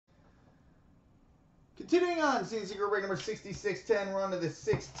Continuing on, CNC Group break number 6610. We're on to the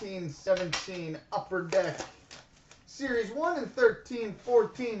 1617 Upper Deck Series 1 and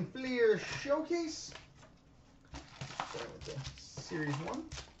 1314 Fleer Showcase. Start with the Series 1.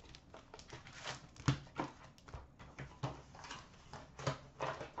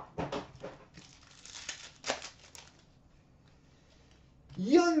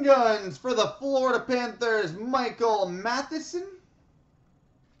 Young Guns for the Florida Panthers, Michael Matheson.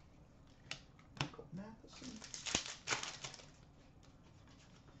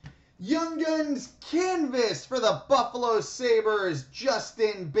 Young Guns Canvas for the Buffalo Sabres,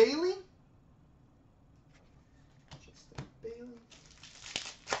 Justin Bailey.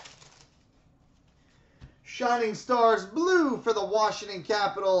 Shining Stars Blue for the Washington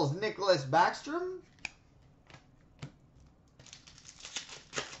Capitals, Nicholas Backstrom.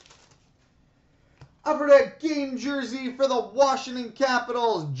 Upper Deck Game Jersey for the Washington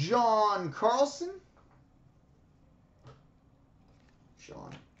Capitals, John Carlson.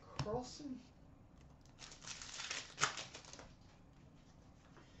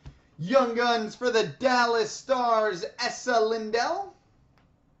 Young Guns for the Dallas Stars, Essa Lindell.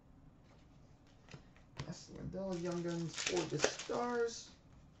 Young Guns for the Stars.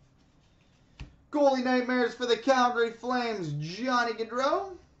 Goalie Nightmares for the Calgary Flames, Johnny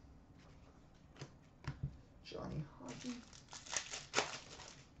Gaudreau.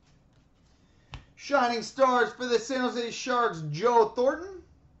 Shining Stars for the San Jose Sharks, Joe Thornton.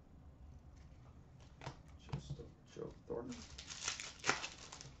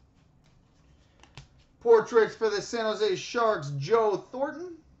 Portraits for the San Jose Sharks, Joe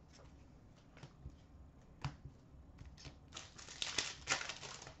Thornton.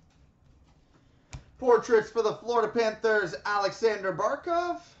 Portraits for the Florida Panthers, Alexander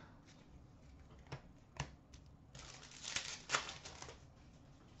Barkov.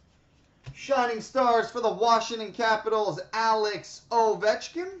 Shining Stars for the Washington Capitals, Alex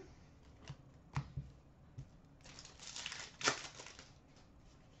Ovechkin.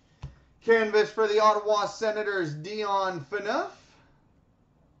 Canvas for the Ottawa Senators, Dion Phaneuf.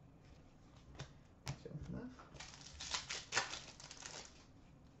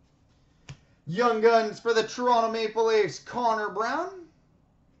 Young Guns for the Toronto Maple Leafs, Connor Brown.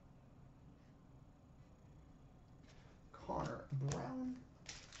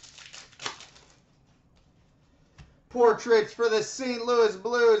 Portraits for the St. Louis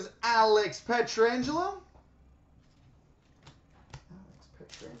Blues, Alex Pietrangelo.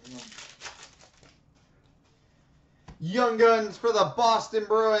 Young Guns for the Boston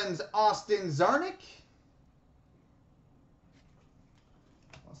Bruins, Austin Czarnik.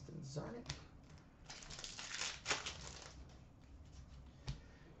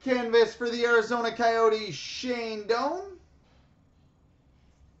 Canvas for the Arizona Coyotes, Shane Doan.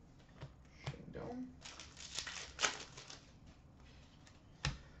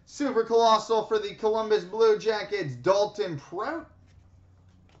 Super Colossal for the Columbus Blue Jackets, Dalton Prout.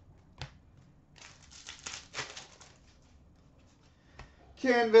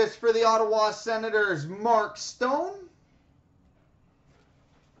 Canvas for the Ottawa Senators, Mark Stone.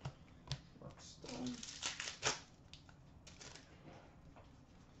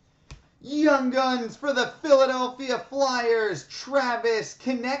 Young Guns for the Philadelphia Flyers, Travis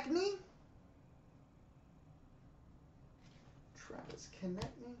Konecny.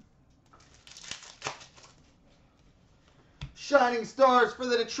 Shining Stars for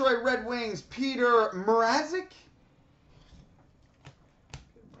the Detroit Red Wings, Peter Mrazek.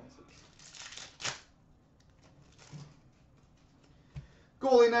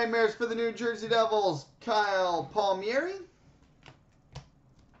 Goalie Nightmares for the New Jersey Devils, Kyle Palmieri.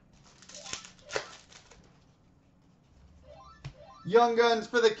 Young Guns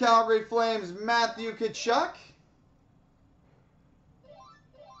for the Calgary Flames, Matthew Tkachuk.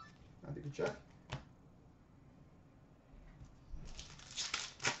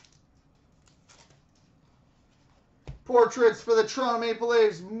 Portraits for the Toronto Maple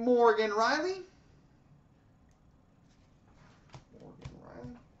Leafs, Morgan Rielly.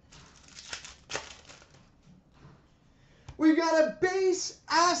 We've got a base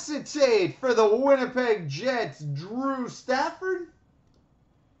acetate for the Winnipeg Jets, Drew Stafford.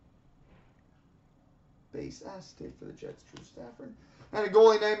 Base acetate for the Jets, Drew Stafford. And a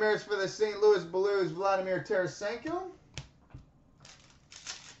Goalie Nightmares for the St. Louis Blues, Vladimir Tarasenko.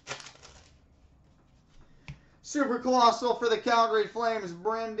 Super Colossal for the Calgary Flames,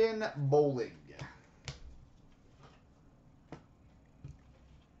 Brendan Bollig.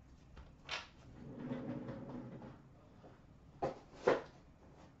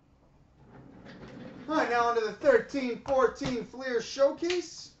 All right, now onto the 13-14 Fleer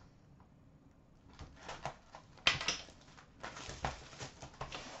Showcase.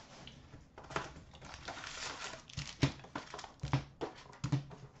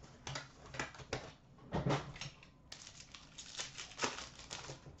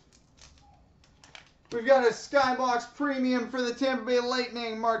 We've got a Skybox Premium for the Tampa Bay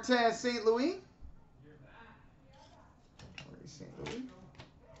Lightning, Martin St. Louis.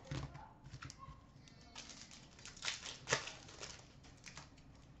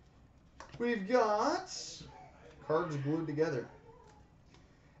 We've got cards glued together.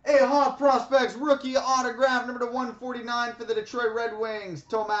 A Hawk Prospects rookie autograph number to 149 for the Detroit Red Wings,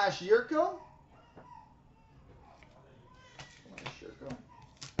 Tomas Jurko.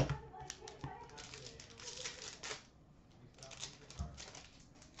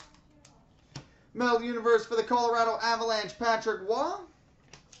 Metal Universe for the Colorado Avalanche, Patrick Waugh.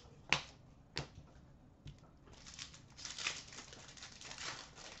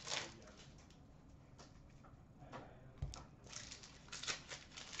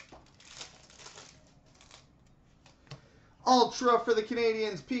 Ultra for the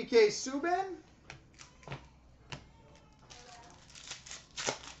Canadiens, PK Subban.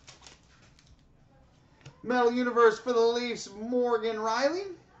 Metal Universe for the Leafs, Morgan Riley.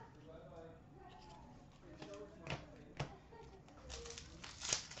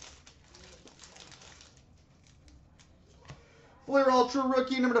 Flair Ultra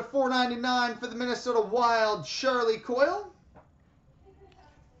rookie number to 499 for the Minnesota Wild, Charlie Coyle.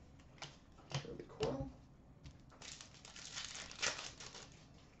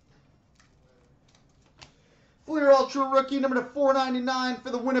 Flair Ultra rookie number to 499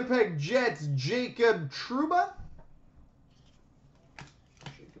 for the Winnipeg Jets, Jacob Trouba.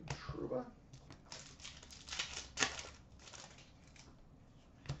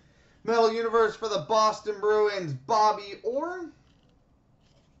 Metal Universe for the Boston Bruins, Bobby Orr.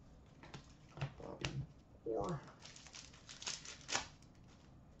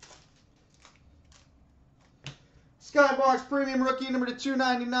 Skybox Premium rookie number to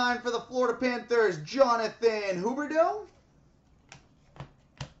 299 for the Florida Panthers, Jonathan Huberdeau.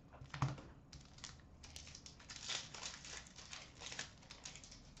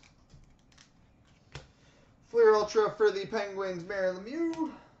 Flair Ultra for the Penguins, Mary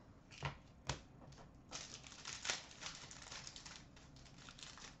Lemieux.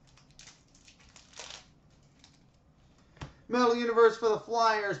 Metal Universe for the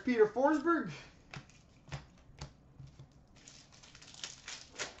Flyers, Peter Forsberg.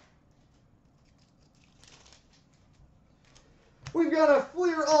 We've got a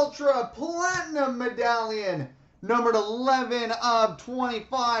Flair Ultra Platinum Medallion, numbered 11 of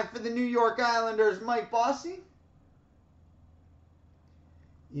 25 for the New York Islanders, Mike Bossy.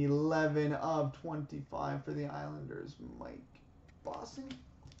 11 of 25 for the Islanders, Mike Bossy.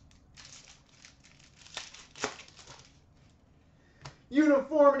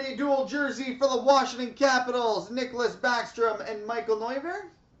 Uniformity dual jersey for the Washington Capitals, Nicholas Backstrom and Michael Neuver.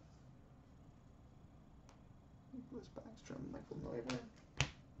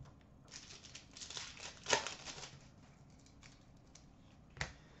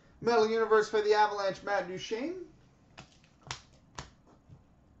 Metal Universe for the Avalanche, Matt Duchene.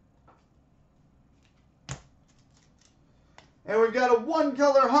 And we've got a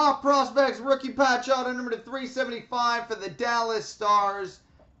one-color Hawk Prospects rookie patch auto number to 375 for the Dallas Stars,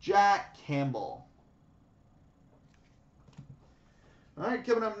 Jack Campbell. All right,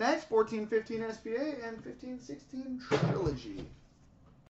 coming up next, 14-15 SPA and 15-16 Trilogy.